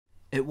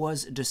It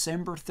was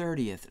December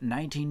 30th,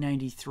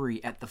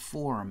 1993 at the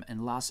Forum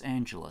in Los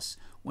Angeles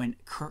when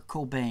Kurt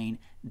Cobain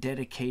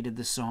dedicated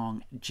the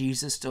song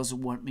Jesus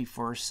Doesn't Want Me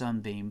for a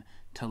Sunbeam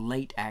to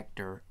late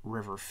actor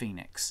River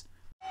Phoenix.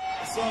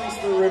 The song's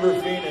for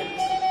River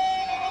Phoenix.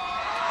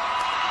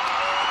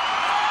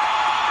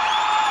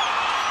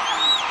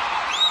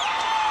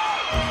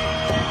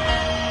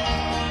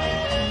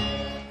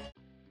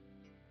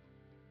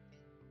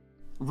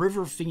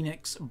 River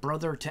Phoenix,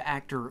 brother to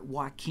actor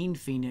Joaquin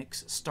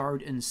Phoenix,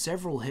 starred in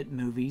several hit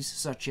movies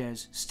such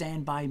as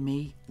Stand By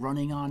Me,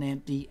 Running on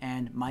Empty,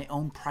 and My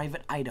Own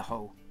Private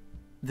Idaho.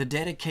 The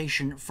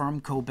dedication from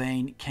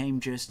Cobain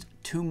came just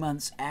 2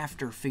 months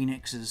after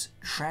Phoenix's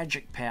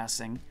tragic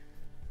passing.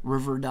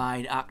 River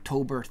died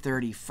October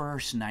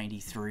 31st,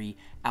 93,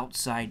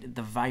 outside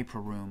the Viper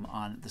Room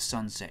on the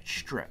Sunset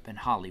Strip in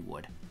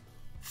Hollywood.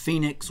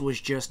 Phoenix was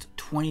just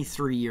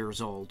 23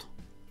 years old.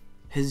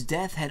 His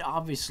death had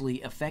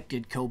obviously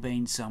affected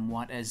Cobain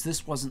somewhat, as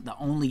this wasn't the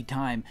only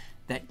time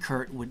that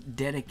Kurt would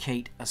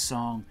dedicate a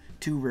song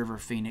to River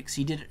Phoenix.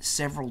 He did it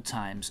several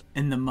times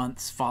in the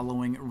months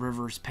following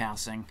River's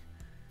passing.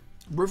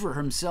 River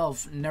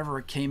himself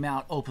never came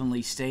out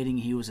openly stating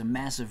he was a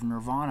massive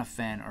Nirvana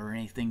fan or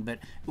anything, but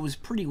it was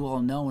pretty well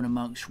known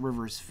amongst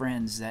River's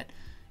friends that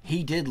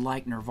he did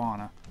like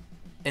Nirvana.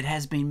 It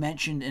has been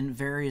mentioned in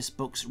various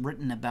books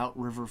written about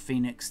River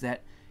Phoenix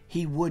that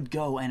he would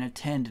go and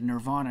attend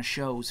Nirvana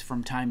shows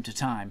from time to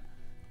time,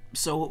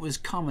 so it was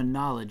common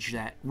knowledge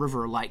that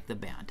River liked the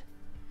band.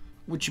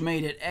 Which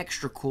made it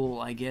extra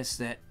cool, I guess,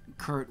 that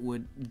Kurt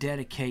would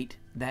dedicate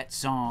that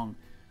song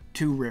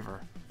to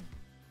River.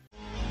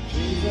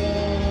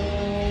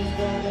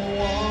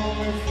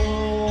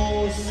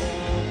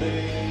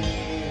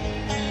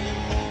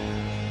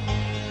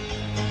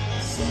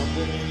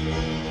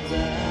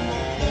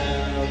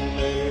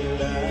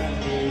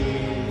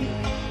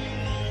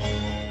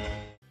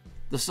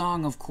 The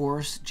song, of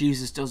course,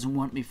 Jesus Doesn't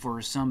Want Me for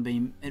a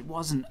Sunbeam, it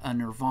wasn't a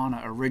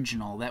Nirvana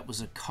original. That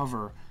was a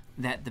cover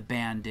that the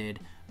band did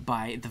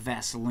by the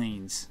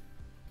Vaselines.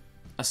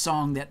 A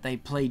song that they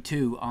played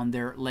too on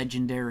their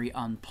legendary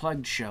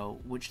Unplugged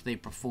show, which they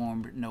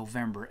performed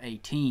November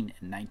 18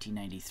 in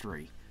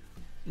 1993.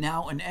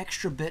 Now, an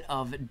extra bit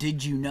of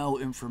Did You Know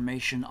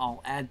information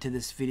I'll add to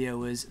this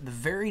video is the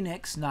very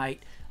next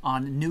night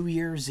on New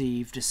Year's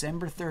Eve,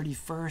 December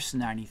 31st,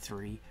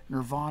 93,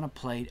 Nirvana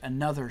played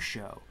another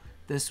show.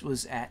 This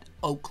was at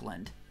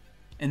Oakland,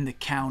 in the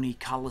County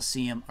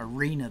Coliseum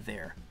Arena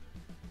there.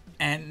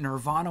 And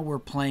Nirvana were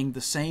playing the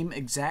same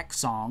exact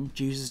song,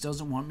 Jesus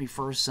Doesn't Want Me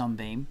for a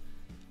Sunbeam,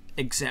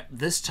 except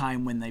this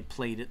time when they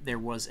played it, there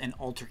was an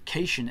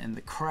altercation in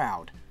the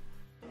crowd.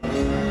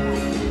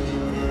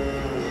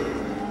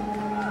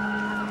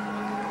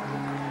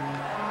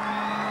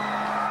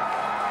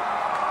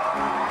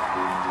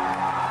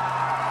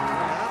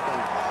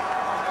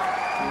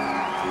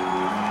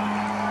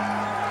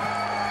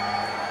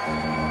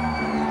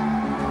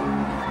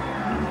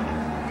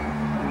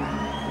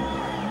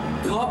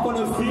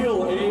 How's it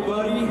feel, eh,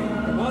 buddy?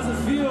 How's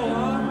it feel,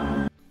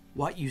 huh?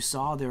 What you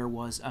saw there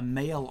was a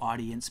male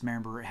audience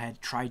member had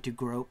tried to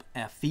grope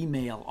a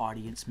female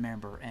audience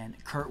member,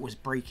 and Kurt was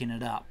breaking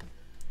it up.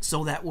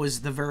 So that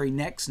was the very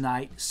next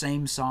night,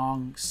 same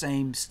song,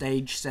 same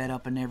stage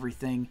setup and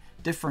everything,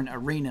 different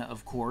arena,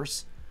 of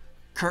course.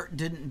 Kurt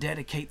didn't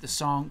dedicate the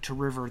song to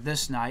River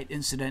this night.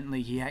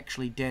 Incidentally, he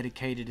actually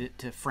dedicated it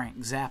to Frank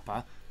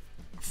Zappa.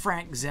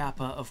 Frank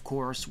Zappa, of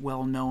course,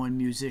 well-known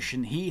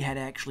musician, he had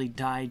actually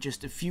died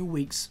just a few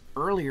weeks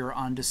earlier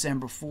on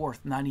December 4th,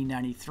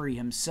 1993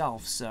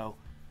 himself, so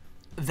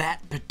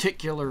that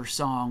particular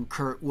song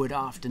Kurt would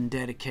often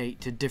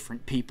dedicate to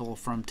different people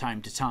from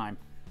time to time.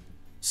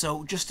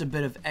 So just a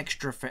bit of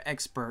extra for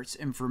experts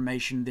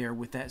information there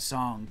with that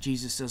song,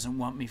 Jesus Doesn't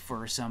Want Me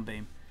for a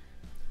Sunbeam.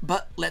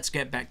 But let's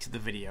get back to the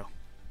video.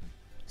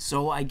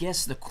 So I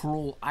guess the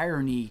cruel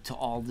irony to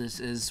all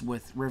this is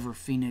with River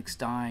Phoenix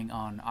dying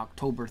on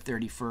October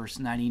 31st,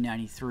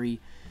 1993,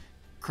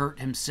 Kurt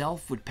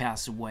himself would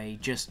pass away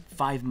just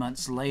 5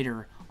 months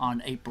later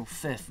on April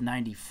 5th,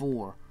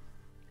 94.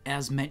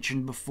 As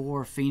mentioned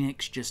before,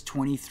 Phoenix just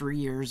 23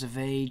 years of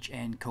age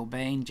and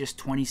Cobain just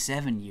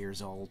 27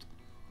 years old.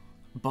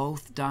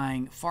 Both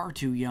dying far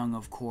too young,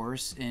 of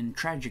course, in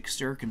tragic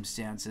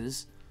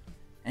circumstances.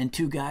 And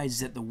two guys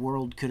that the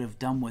world could have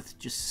done with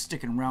just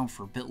sticking around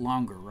for a bit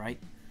longer,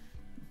 right?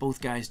 Both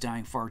guys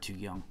dying far too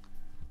young.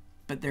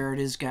 But there it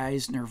is,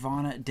 guys.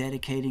 Nirvana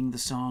dedicating the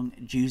song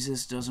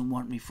Jesus Doesn't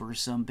Want Me for a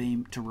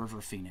Sunbeam to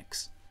River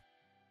Phoenix.